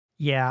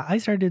Yeah, I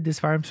started this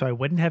farm so I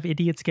wouldn't have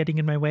idiots getting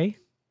in my way.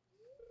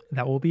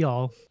 That will be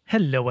all.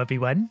 Hello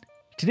everyone.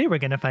 Today we're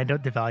going to find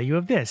out the value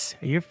of this,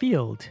 your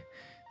field.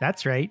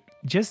 That's right,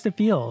 just the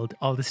field.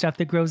 All the stuff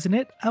that grows in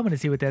it, I want to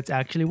see what that's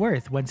actually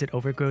worth once it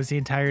overgrows the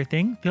entire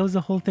thing, fills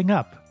the whole thing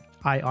up.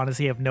 I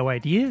honestly have no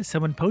idea.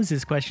 Someone posed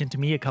this question to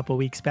me a couple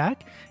weeks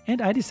back,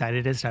 and I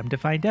decided it's time to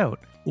find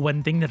out.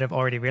 One thing that I've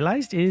already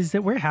realized is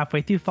that we're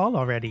halfway through fall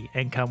already,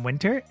 and come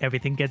winter,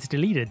 everything gets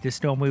deleted. The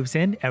snow moves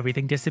in,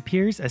 everything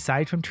disappears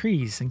aside from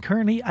trees, and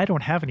currently I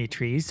don't have any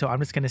trees, so I'm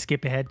just going to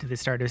skip ahead to the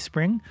start of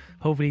spring.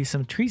 Hopefully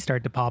some trees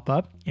start to pop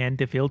up, and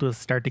the field will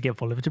start to get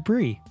full of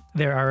debris.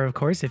 There are of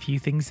course a few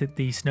things that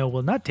the snow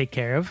will not take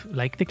care of,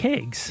 like the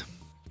kegs.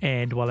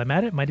 And while I'm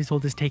at it, might as well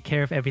just take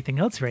care of everything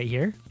else right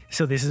here.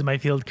 So this is my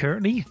field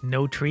currently,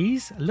 no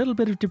trees, a little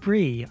bit of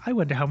debris. I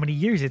wonder how many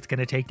years it's going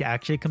to take to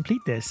actually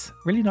complete this.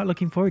 Really not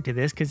looking forward to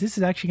this because this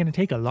is actually going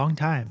to take a long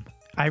time.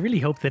 I really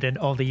hope that in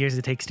all the years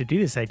it takes to do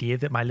this idea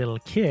that my little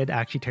kid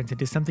actually turns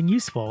into something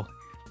useful.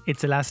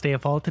 It's the last day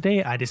of fall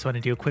today. I just want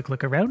to do a quick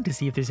look around to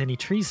see if there's any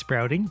trees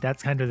sprouting.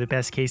 That's kind of the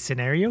best case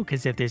scenario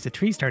because if there's a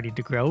tree starting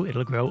to grow,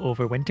 it'll grow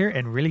over winter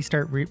and really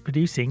start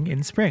reproducing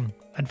in spring.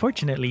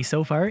 Unfortunately,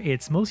 so far,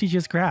 it's mostly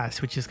just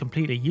grass, which is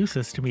completely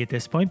useless to me at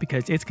this point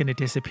because it's going to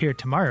disappear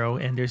tomorrow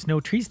and there's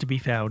no trees to be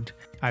found.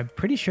 I'm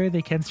pretty sure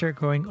they can start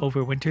growing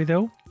over winter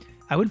though.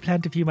 I would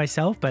plant a few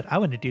myself, but I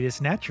want to do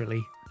this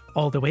naturally.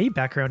 All the way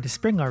back around to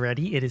spring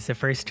already. It is the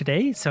first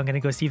today, so I'm going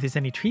to go see if there's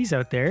any trees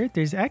out there.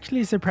 There's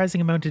actually a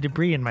surprising amount of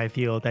debris in my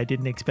field. I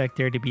didn't expect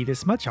there to be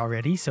this much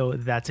already, so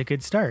that's a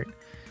good start.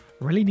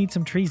 Really need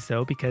some trees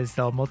though, because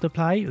they'll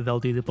multiply,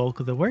 they'll do the bulk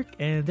of the work,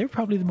 and they're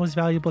probably the most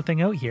valuable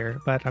thing out here,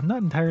 but I'm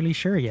not entirely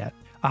sure yet.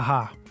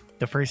 Aha,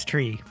 the first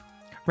tree.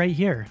 Right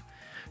here.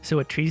 So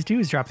what trees do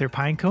is drop their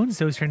pine cones,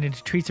 those turn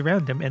into trees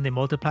around them, and they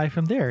multiply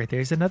from there.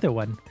 There's another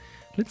one.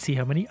 Let's see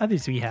how many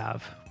others we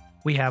have.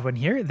 We have one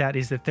here, that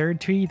is the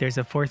third tree, there's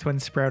a fourth one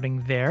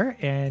sprouting there,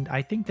 and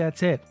I think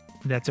that's it.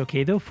 That's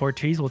okay though, 4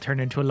 trees will turn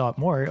into a lot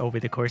more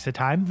over the course of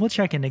time. We'll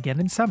check in again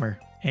in summer.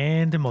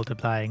 And they're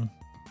multiplying.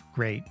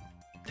 Great.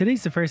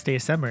 Today's the first day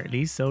of summer at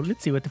least, so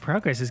let's see what the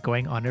progress is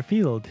going on our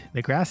field.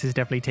 The grass is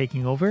definitely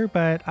taking over,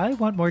 but I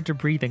want more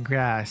debris than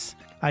grass.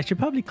 I should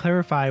probably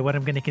clarify what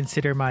I'm going to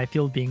consider my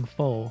field being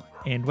full.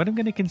 And what I'm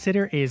going to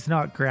consider is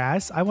not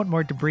grass, I want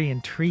more debris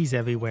and trees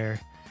everywhere.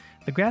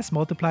 The grass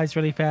multiplies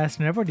really fast,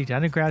 and I've already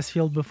done a grass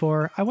field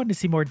before. I want to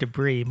see more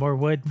debris, more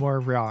wood, more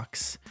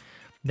rocks.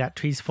 That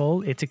tree's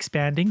full, it's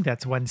expanding,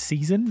 that's one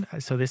season,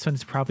 so this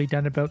one's probably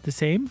done about the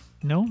same.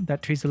 No,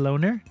 that tree's a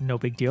loner, no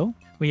big deal.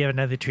 We have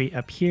another tree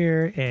up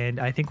here, and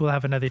I think we'll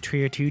have another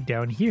tree or two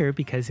down here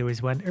because there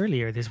was one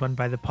earlier. There's one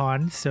by the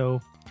pond,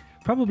 so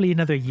probably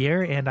another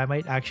year, and I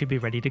might actually be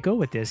ready to go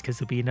with this because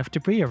there'll be enough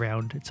debris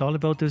around. It's all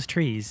about those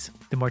trees.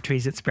 The more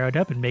trees that sprout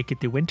up and make it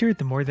through winter,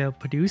 the more they'll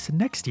produce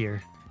next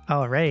year.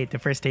 Alright, the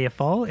first day of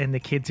fall, and the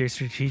kids are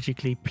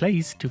strategically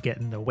placed to get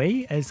in the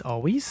way, as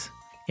always.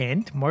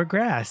 And more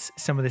grass.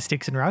 Some of the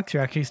sticks and rocks are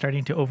actually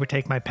starting to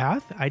overtake my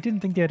path. I didn't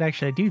think they'd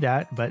actually do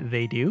that, but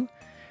they do.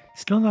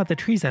 Still not the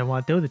trees I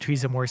want though, the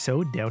trees are more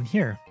so down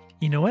here.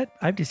 You know what?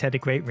 I've just had a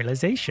great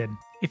realization.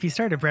 If you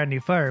start a brand new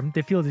farm,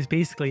 the field is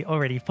basically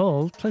already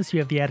full, plus you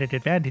have the added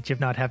advantage of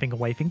not having a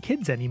wife and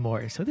kids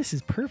anymore, so this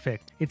is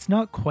perfect. It's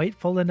not quite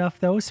full enough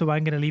though, so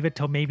I'm going to leave it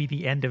till maybe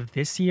the end of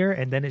this year,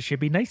 and then it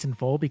should be nice and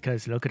full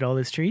because look at all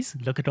those trees,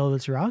 look at all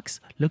those rocks,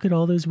 look at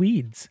all those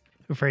weeds.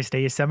 First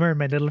day of summer,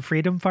 my little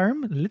freedom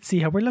farm. Let's see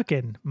how we're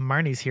looking.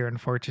 Marnie's here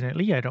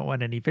unfortunately, I don't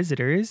want any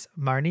visitors.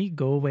 Marnie,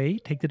 go away,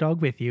 take the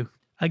dog with you.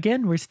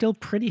 Again, we're still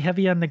pretty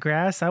heavy on the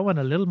grass. I want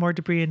a little more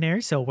debris in there,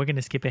 so we're going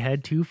to skip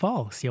ahead to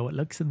fall, see how it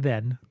looks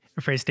then.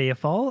 First day of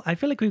fall, I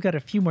feel like we've got a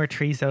few more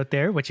trees out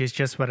there, which is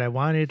just what I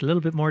wanted, a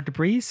little bit more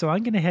debris, so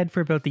I'm going to head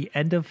for about the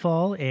end of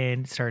fall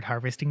and start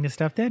harvesting the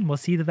stuff then. We'll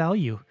see the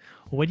value.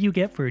 What do you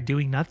get for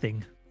doing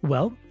nothing?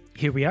 Well,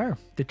 here we are,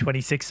 the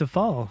 26th of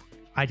fall.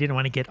 I didn't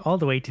want to get all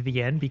the way to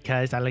the end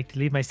because I like to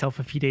leave myself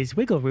a few days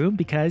wiggle room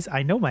because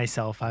I know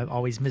myself, I'm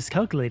always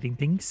miscalculating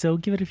things, so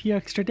give it a few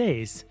extra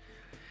days.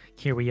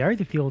 Here we are,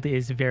 the field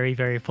is very,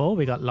 very full.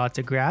 We got lots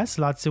of grass,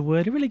 lots of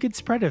wood, a really good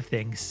spread of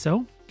things.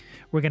 So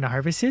we're going to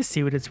harvest this,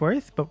 see what it's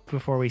worth. But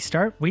before we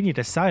start, we need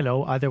a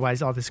silo.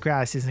 Otherwise, all this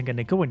grass isn't going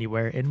to go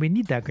anywhere. And we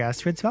need that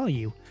grass for its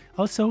value.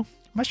 Also,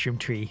 mushroom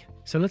tree.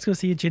 So let's go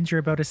see a ginger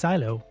about a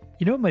silo.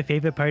 You know what my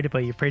favorite part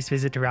about your first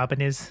visit to Robin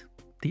is?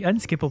 The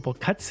unskippable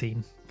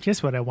cutscene.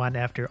 Just what I want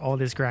after all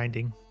this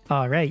grinding.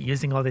 Alright,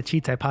 using all the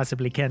cheats I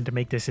possibly can to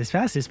make this as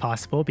fast as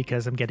possible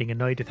because I'm getting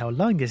annoyed with how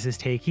long this is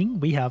taking.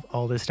 We have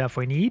all the stuff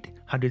we need.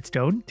 100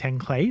 stone, 10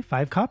 clay,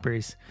 5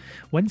 coppers.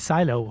 1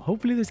 silo.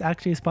 Hopefully there's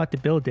actually a spot to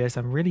build this.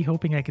 I'm really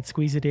hoping I could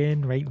squeeze it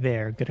in right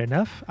there. Good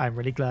enough. I'm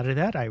really glad of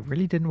that. I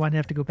really didn't want to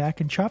have to go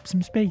back and chop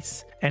some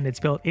space. And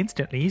it's built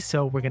instantly,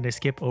 so we're going to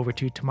skip over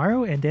to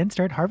tomorrow and then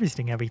start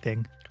harvesting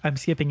everything. I'm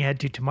skipping ahead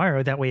to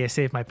tomorrow, that way I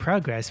save my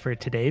progress for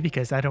today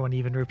because I don't want to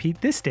even repeat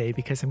this day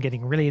because I'm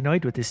getting really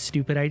annoyed with this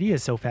stupid idea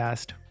so fast.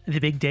 fast. The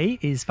big day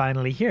is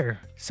finally here,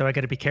 so I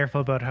gotta be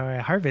careful about how I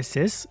harvest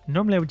this.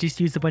 Normally I would just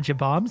use a bunch of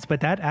bombs,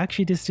 but that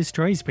actually just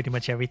destroys pretty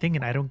much everything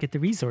and I don't get the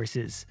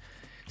resources.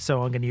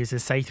 So I'm going to use a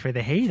scythe for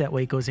the hay, that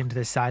way it goes into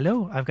the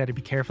silo. I've got to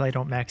be careful I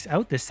don't max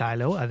out the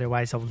silo,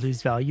 otherwise I'll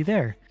lose value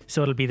there.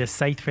 So it'll be the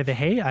scythe for the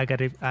hay. I got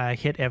to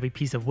hit every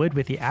piece of wood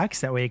with the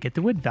axe, that way I get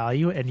the wood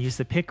value, and use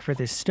the pick for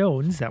the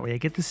stones, that way I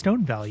get the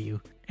stone value.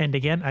 And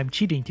again, I'm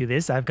cheating to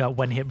this. I've got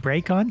one hit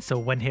break on, so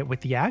one hit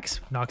with the axe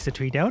knocks a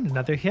tree down,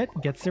 another hit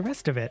gets the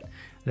rest of it.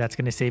 That's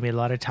going to save me a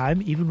lot of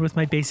time, even with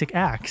my basic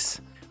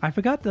axe. I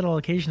forgot that I'll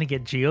occasionally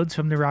get geodes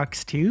from the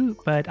rocks too,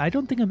 but I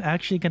don't think I'm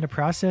actually going to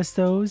process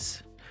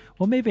those.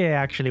 Well, maybe I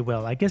actually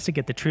will. I guess to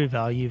get the true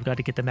value, you've got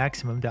to get the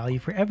maximum value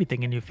for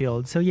everything in your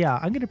field. So yeah,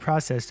 I'm going to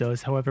process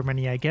those however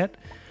many I get.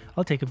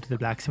 I'll take them to the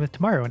blacksmith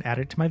tomorrow and add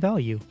it to my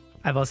value.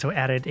 I've also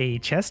added a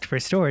chest for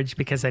storage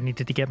because I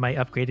needed to get my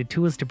upgraded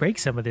tools to break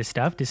some of this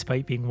stuff.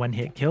 Despite being one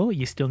hit kill,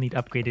 you still need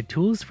upgraded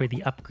tools for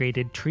the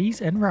upgraded trees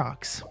and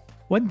rocks.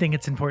 One thing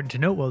it's important to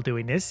note while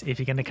doing this, if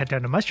you're going to cut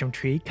down a mushroom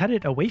tree, cut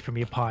it away from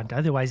your pond,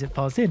 otherwise it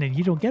falls in and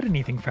you don't get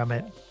anything from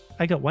it.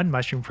 I got one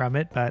mushroom from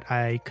it, but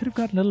I could have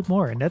gotten a little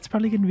more, and that's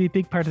probably going to be a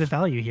big part of the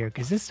value here,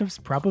 because this stuff's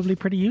probably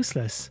pretty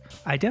useless.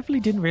 I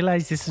definitely didn't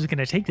realize this was going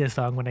to take this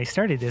long when I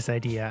started this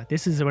idea.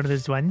 This is one of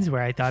those ones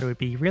where I thought it would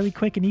be really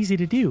quick and easy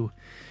to do.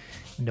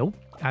 Nope,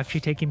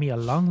 actually taking me a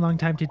long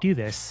time to do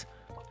this.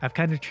 I've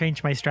kind of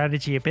changed my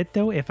strategy a bit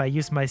though. If I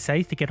use my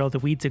scythe to get all the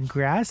weeds and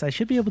grass, I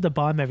should be able to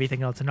bomb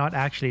everything else and not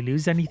actually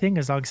lose anything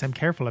as long as I'm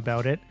careful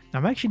about it.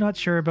 I'm actually not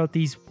sure about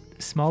these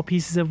small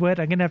pieces of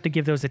wood. I'm going to have to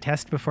give those a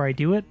test before I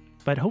do it.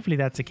 But hopefully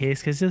that's the case,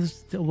 because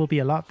this will be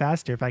a lot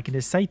faster if I can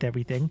just scythe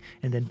everything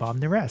and then bomb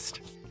the rest.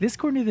 This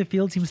corner of the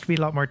field seems to be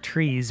a lot more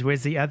trees,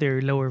 whereas the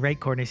other lower right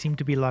corner seem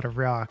to be a lot of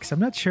rocks. I'm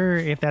not sure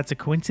if that's a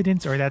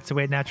coincidence or that's the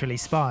way it naturally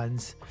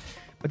spawns.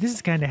 But this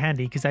is kind of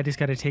handy because I just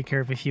got to take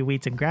care of a few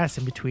weeds and grass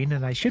in between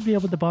and I should be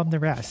able to bomb the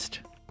rest.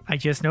 I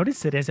just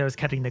noticed that as I was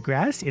cutting the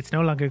grass, it's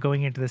no longer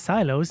going into the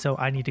silo, so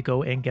I need to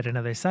go and get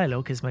another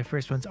silo because my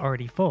first one's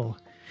already full.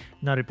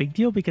 Not a big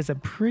deal because I'm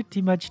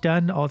pretty much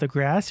done all the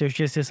grass. There's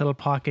just this little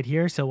pocket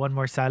here, so one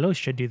more silo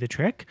should do the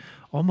trick.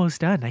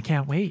 Almost done. I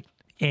can't wait.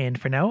 And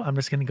for now, I'm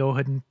just going to go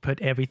ahead and put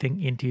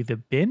everything into the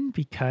bin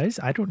because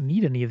I don't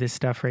need any of this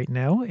stuff right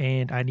now,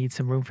 and I need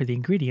some room for the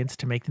ingredients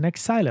to make the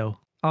next silo.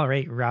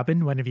 Alright,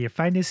 Robin, one of your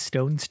finest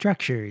stone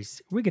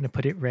structures. We're going to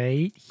put it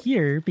right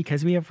here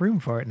because we have room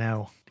for it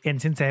now.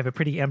 And since I have a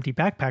pretty empty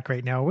backpack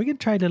right now, we're going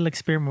to try a little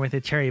experiment with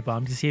a cherry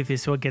bomb to see if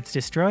this one gets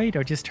destroyed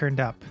or just turned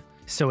up.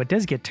 So it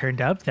does get turned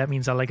up. That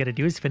means all I got to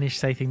do is finish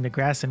scything the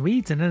grass and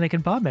weeds and then I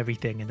can bomb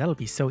everything, and that'll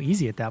be so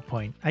easy at that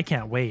point. I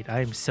can't wait. I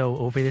am so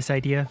over this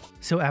idea.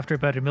 So after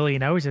about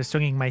 1,000,000 hours of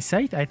swinging my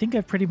scythe, I think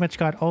I've pretty much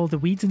got all the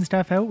weeds and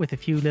stuff out with a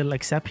few little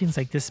exceptions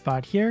like this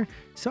spot here.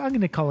 So I'm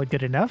going to call it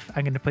good enough.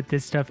 I'm going to put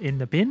this stuff in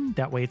the bin.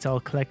 That way it's all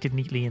collected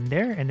neatly in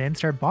there and then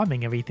start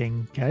bombing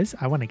everything because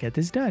I want to get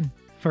this done.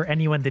 For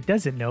anyone that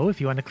doesn't know, if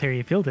you want to clear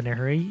your field in a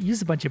hurry,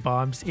 use a bunch of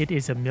bombs. It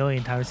is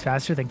 1,000,000 times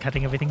faster than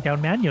cutting everything down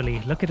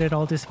manually. Look at it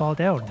all just fall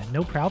down,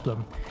 no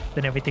problem.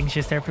 Then everything's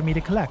just there for me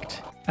to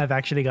collect. I've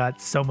actually got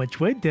so much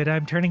wood that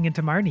I'm turning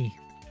into Marnie.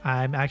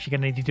 I'm actually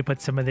going to need to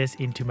put some of this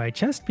into my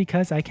chest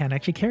because I can't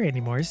actually carry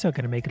anymore, so I'm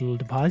going to make a little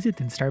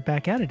deposit and start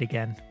back at it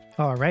again.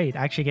 Alright,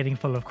 actually getting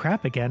full of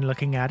crap again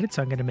looking at it,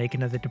 so I'm going to make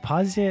another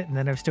deposit, and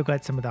then I've still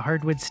got some of the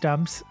hardwood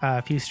stumps,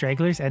 a few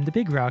stragglers, and the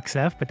big rocks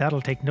left, but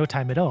that'll take no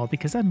time at all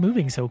because I'm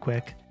moving so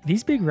quick.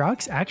 These big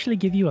rocks actually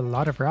give you a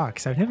lot of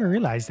rocks. I've never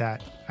realized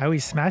that. I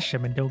always smash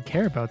them and don't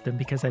care about them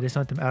because I just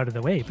want them out of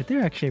the way, but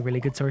they're actually a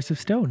really good source of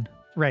stone.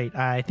 Right,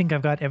 I think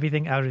I've got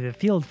everything out of the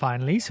field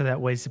finally, so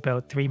that was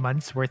about 3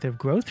 months worth of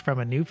growth from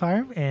a new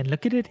farm, and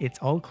look at it, it's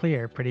all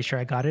clear. Pretty sure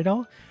I got it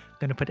all.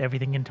 Gonna put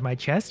everything into my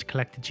chest,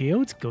 collect the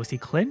geodes, go see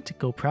Clint,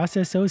 go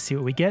process those, see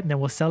what we get, and then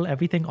we'll sell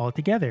everything all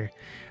together.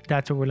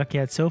 That's what we're looking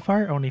at so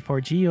far. Only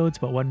 4 geodes,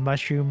 but 1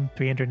 mushroom,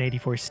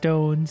 384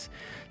 stones,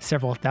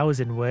 several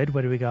thousand wood.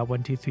 What do we got?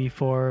 1, 2, 3,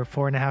 4,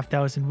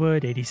 4,500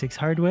 wood, 86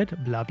 hardwood,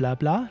 blah blah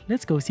blah.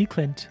 Let's go see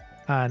Clint.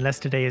 Unless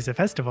today is a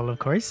festival, of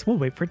course. We'll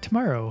wait for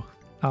tomorrow.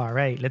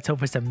 Alright, let's hope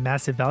for some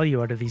massive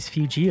value out of these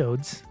few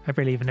geodes. I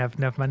barely even have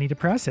enough money to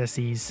process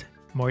these.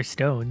 More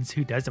stones,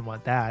 who doesn't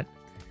want that?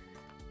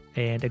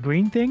 And a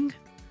green thing,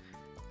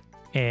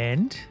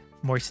 and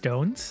more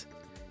stones,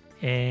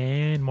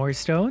 and more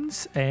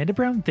stones, and a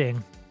brown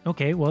thing.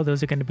 Okay, well,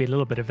 those are going to be a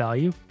little bit of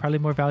value, probably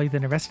more value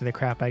than the rest of the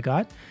crap I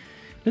got.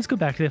 Let's go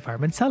back to the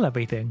farm and sell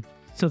everything.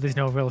 So there's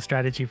no real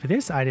strategy for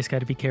this. I just got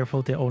to be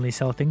careful to only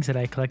sell things that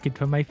I collected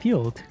from my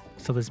field.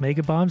 So those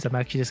mega bombs, I'm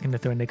actually just going to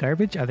throw in the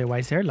garbage,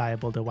 otherwise they're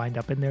liable to wind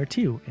up in there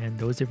too, and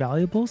those are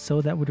valuable,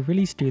 so that would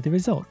really skew the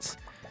results.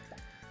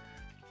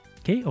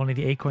 Okay, only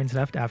the acorns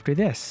left after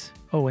this.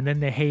 Oh, and then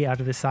the hay out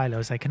of the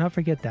silos. I cannot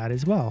forget that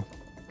as well.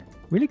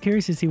 Really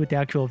curious to see what the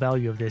actual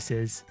value of this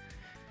is.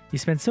 You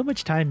spend so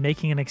much time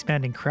making and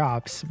expanding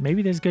crops,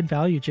 maybe there's good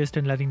value just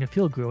in letting the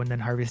field grow and then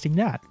harvesting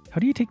that. How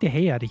do you take the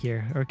hay out of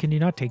here? Or can you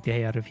not take the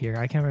hay out of here?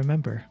 I can't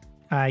remember.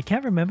 I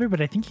can't remember, but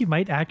I think you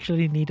might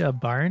actually need a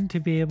barn to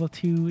be able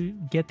to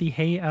get the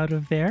hay out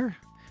of there.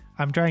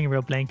 I'm drawing a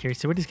real blank here,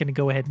 so we're just going to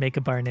go ahead and make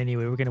a barn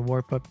anyway. We're going to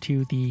warp up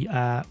to the,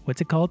 what's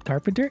it called?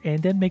 Carpenter,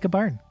 and then make a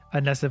barn.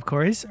 Unless, of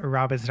course,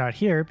 Robin's not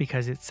here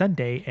because it's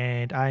Sunday,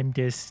 and I'm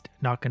just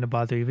not going to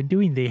bother even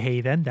doing the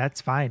hay then. That's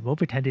fine. We'll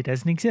pretend it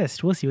doesn't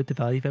exist. We'll see what the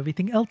value of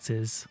everything else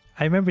is.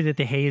 I remember that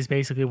the hay is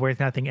basically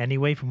worth nothing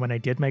anyway from when I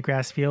did my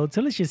grass field,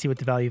 so let's just see what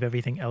the value of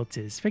everything else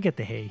is. Forget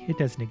the hay. It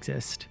doesn't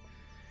exist.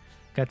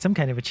 Got some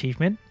kind of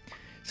achievement.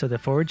 So the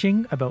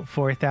foraging, about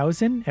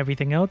 4,000.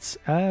 Everything else,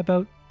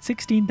 about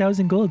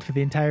 16,000 gold for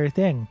the entire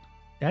thing.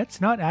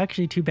 That's not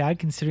actually too bad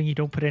considering you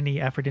don't put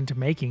any effort into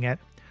making it.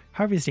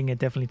 Harvesting it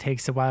definitely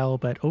takes a while,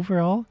 but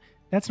overall,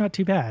 that's not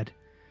too bad.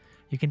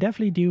 You can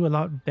definitely do a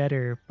lot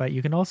better, but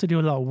you can also do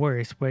a lot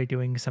worse by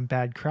doing some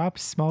bad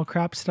crops, small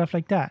crops, stuff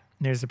like that.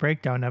 There's a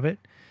breakdown of it,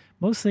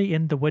 mostly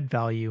in the wood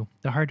value.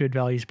 The hardwood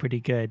value is pretty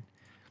good.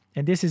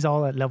 And this is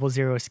all at level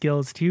 0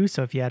 skills too,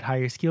 so if you add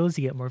higher skills,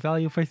 you get more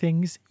value for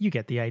things. You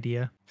get the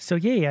idea. So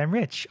yay, I'm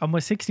rich.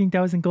 Almost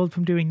 16,000 gold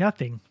from doing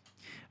nothing.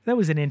 That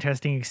was an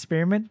interesting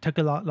experiment. Took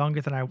a lot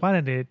longer than I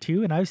wanted it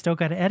to, and I've still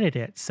got to edit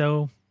it,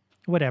 so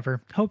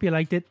whatever. Hope you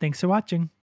liked it. Thanks for watching.